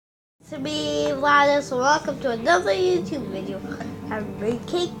To me, Vladan, so welcome to another YouTube video. I'm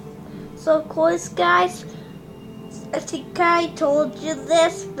making. So of course, guys, I think I told you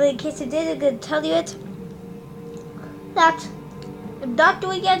this, but in case I didn't, I'm gonna tell you it. That I'm not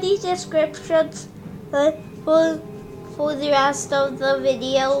doing any descriptions for the rest of the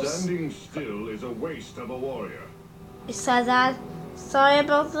videos. Standing still is a waste of a warrior. You said that. Sorry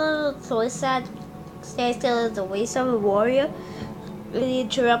about the voice said. Stay still is a waste of a warrior. Really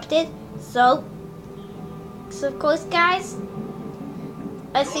interrupted. So of course, guys,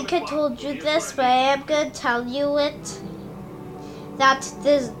 I think I told you this, but I am gonna tell you it. That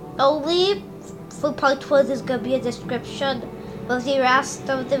there's only for part 1 there's gonna be a description, but the rest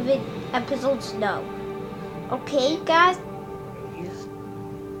of the episodes no. Okay, guys.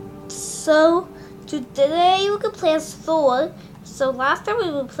 So today we can play as Thor. So last time we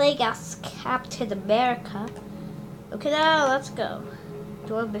were playing as Captain America. Okay, now let's go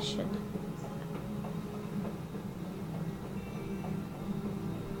do a mission.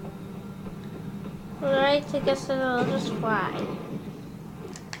 Alright, I guess I'll just fly.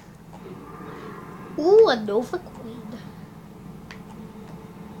 Ooh, a Nova Queen.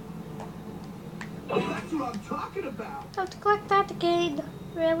 That's what I'm talking about. I have to collect that again.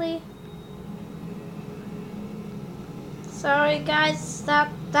 Really? Sorry guys, that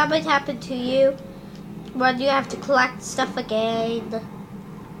might happen to you when you have to collect stuff again.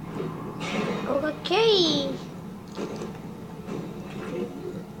 Okay.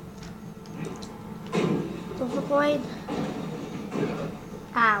 Nova Coin.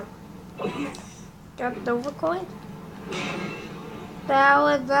 Ow. Got Nova Coin. Now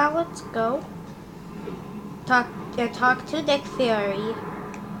let's go. Talk to Nick Fury.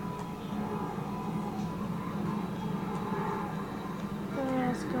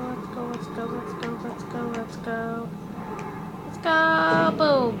 Let's go,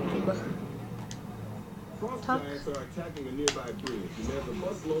 boom. Frost giants are attacking a nearby bridge, and there's a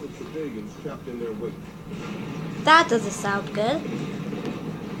busload of civilians trapped in their wake. That doesn't sound good.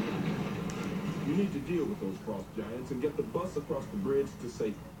 You need to deal with those frost giants and get the bus across the bridge to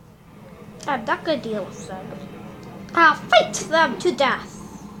safety. I'm not gonna deal with them. I'll fight them to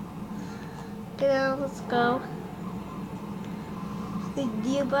death. Okay, let's go. The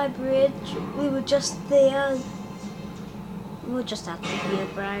nearby bridge. We were just there. We were just at the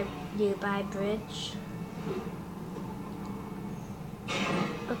nearby bridge.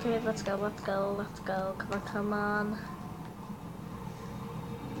 Okay, let's go. Come on.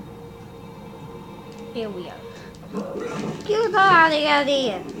 Here we are. Get out of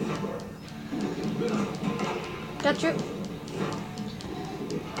here. Got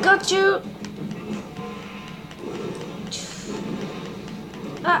you.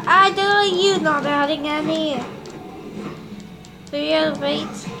 I know you not adding any. Real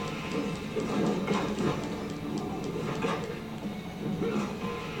wait.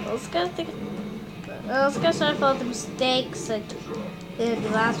 I was gonna sorry for all the mistakes in the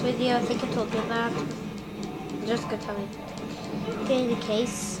last video. I think I told you that. I'm just gonna tell you. Okay, the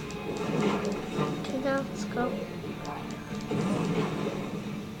case. Okay, now let's go.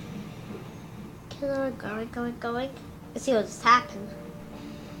 Okay, going. Let's see what's happening.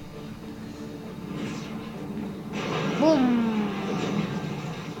 Boom!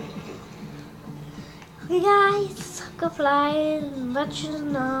 Hey guys, go fly and let you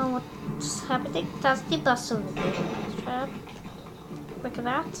know what's happening. That's the bus over there. Look at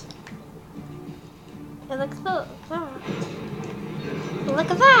that. And look at that.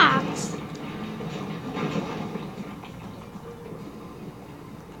 Look at that!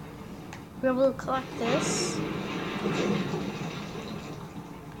 We will collect this.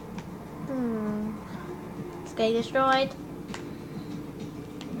 It's getting destroyed.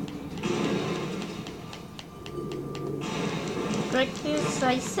 Break these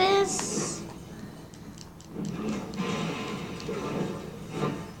slices.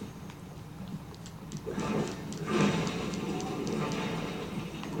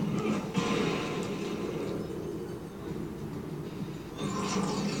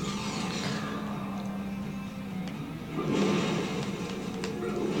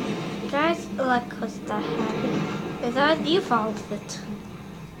 Guys, look what's that happening. Is that you found it?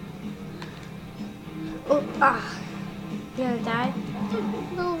 Oh, you gonna die?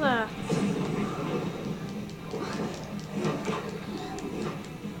 Nova.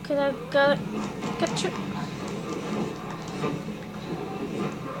 Can I go get you?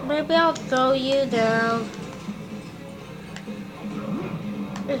 Maybe I'll throw you down.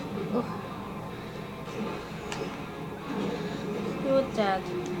 You're dead.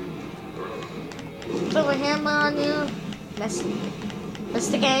 Put my hammer on you. Messy.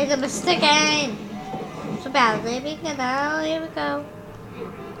 Mr. Game, the Mr. Game. So bad, baby. Now, here we go.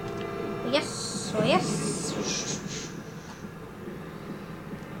 Yes, oh yes.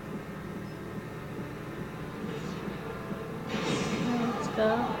 Let's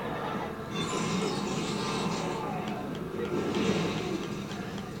go.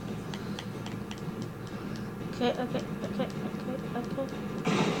 Okay.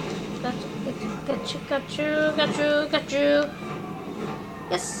 Got you.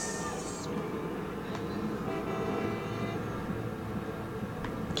 Yes.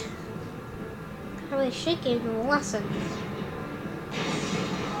 I really should give them lessons.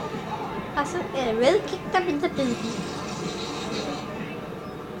 And it really kicked them in the booty.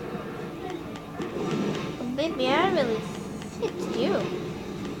 But baby, I really fit you.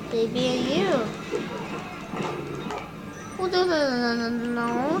 Baby, and you. Oh, no.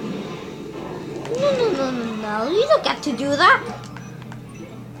 No. You don't get to do that.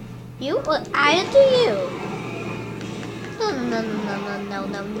 You? Well, I do you.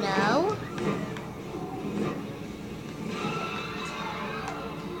 No.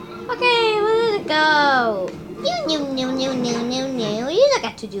 Okay, where did it go? No. You don't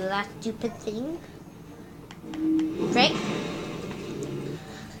get to do that stupid thing. Right?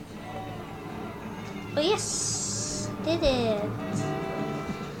 Oh, yes. Did it.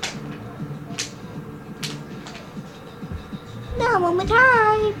 Now, one more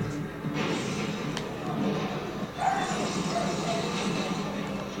time.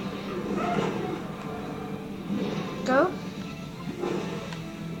 Go.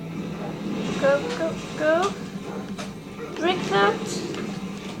 Break that.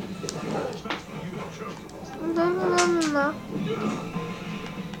 No.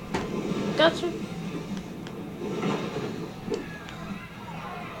 Gotcha.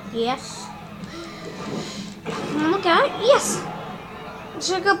 Yes. Okay, yes.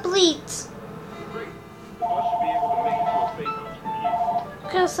 Mission complete.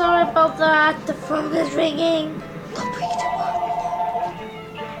 Okay, sorry about that. The phone is ringing. Don't break the phone.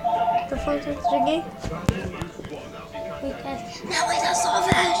 The phone is ringing. Wait, guys. Now wait, that's so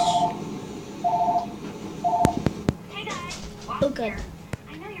fish. Hey guys. Oh, good.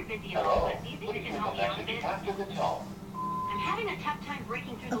 I know you're busy, but do you think you can help me out a bit? I'm having a tough time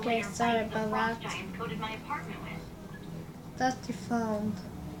breaking through the Okay, layer of sorry ice the about frost that. giants coated my apartment with. That's the phone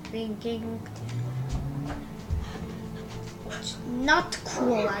ringing. It's not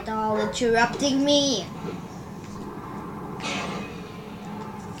cool at all, interrupting me.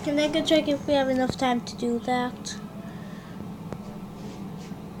 Can I go check if we have enough time to do that?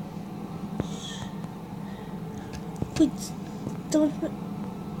 We don't.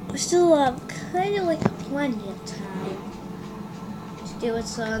 We still have kind of like plenty of time to do it,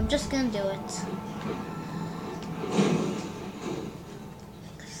 so I'm just gonna do it.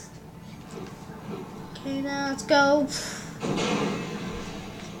 Okay, now let's go.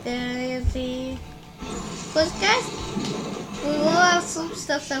 There's the. But guys, we will have some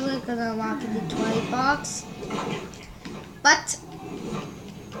stuff that we're gonna unlock in the toy box. But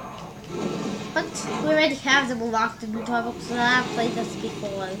we already have them unlocked in the toy box, so I've played this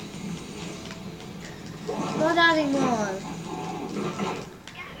before. Not adding more.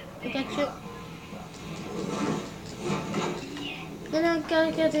 I get you. Then I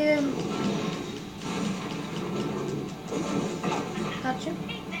gotta get him. Gotcha.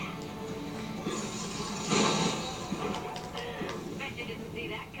 Bet you didn't see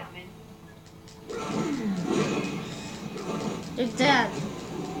that coming. You're dead.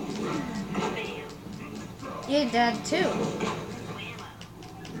 Bam. You're dead too. Whammo.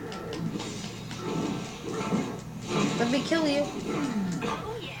 Let me kill you.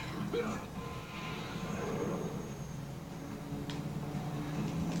 Oh yeah.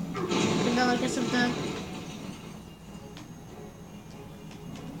 And then I guess I'm done.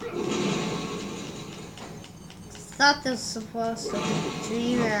 Thought this was supposed to be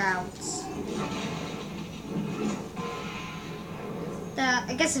 3 rounds.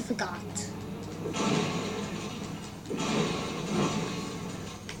 I guess I forgot.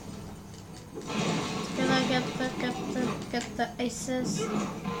 Can I get the aces?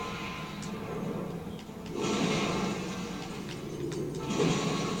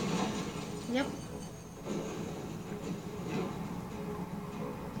 Yep.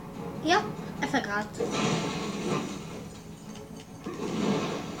 Yep, I forgot.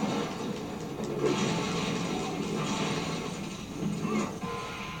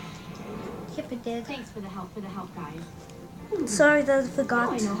 Yep, I did. Thanks for the help, guys. Sorry that I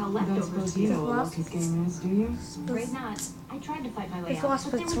forgot. I know how You don't leftovers suppose you know what Lost. Loki's game is, do you? Afraid not. I tried to fight my way It's out,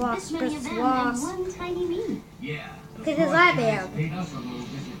 lost, but there it's were lost, this many it's of them lost. and one tiny me. Yeah, Because I'm am. paid us a little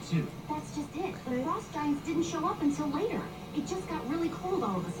visit too. That's just it. The frost giants didn't show up until later. It just got really cold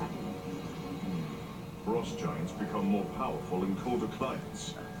all of a sudden. Frost giants become more powerful in colder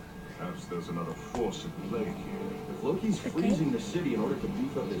climates. Perhaps there's another force at play here. If Loki's freezing the city in order to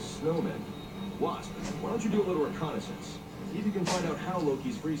beef up his snowmen, Wasp, why don't you do a little reconnaissance? See if you can find out how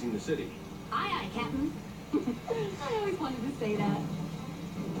Loki's freezing the city. Aye, aye, Captain. I always wanted to say that.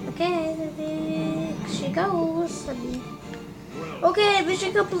 Okay, there she goes. Okay,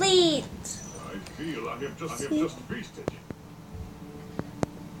 mission complete. I feel I have just feasted.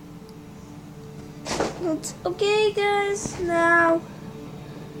 Okay, guys, now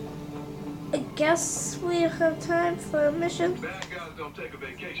I guess we have time for a mission. Bad guys don't take a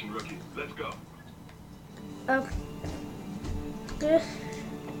vacation, rookie. Let's go. Okay.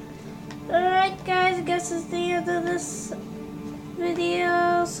 Alright, guys, I guess it's the end of this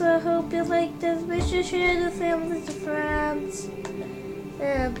video. So I hope you liked this mission. Share it with families and friends.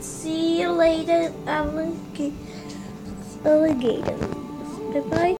 And see you later, alligators. Goodbye.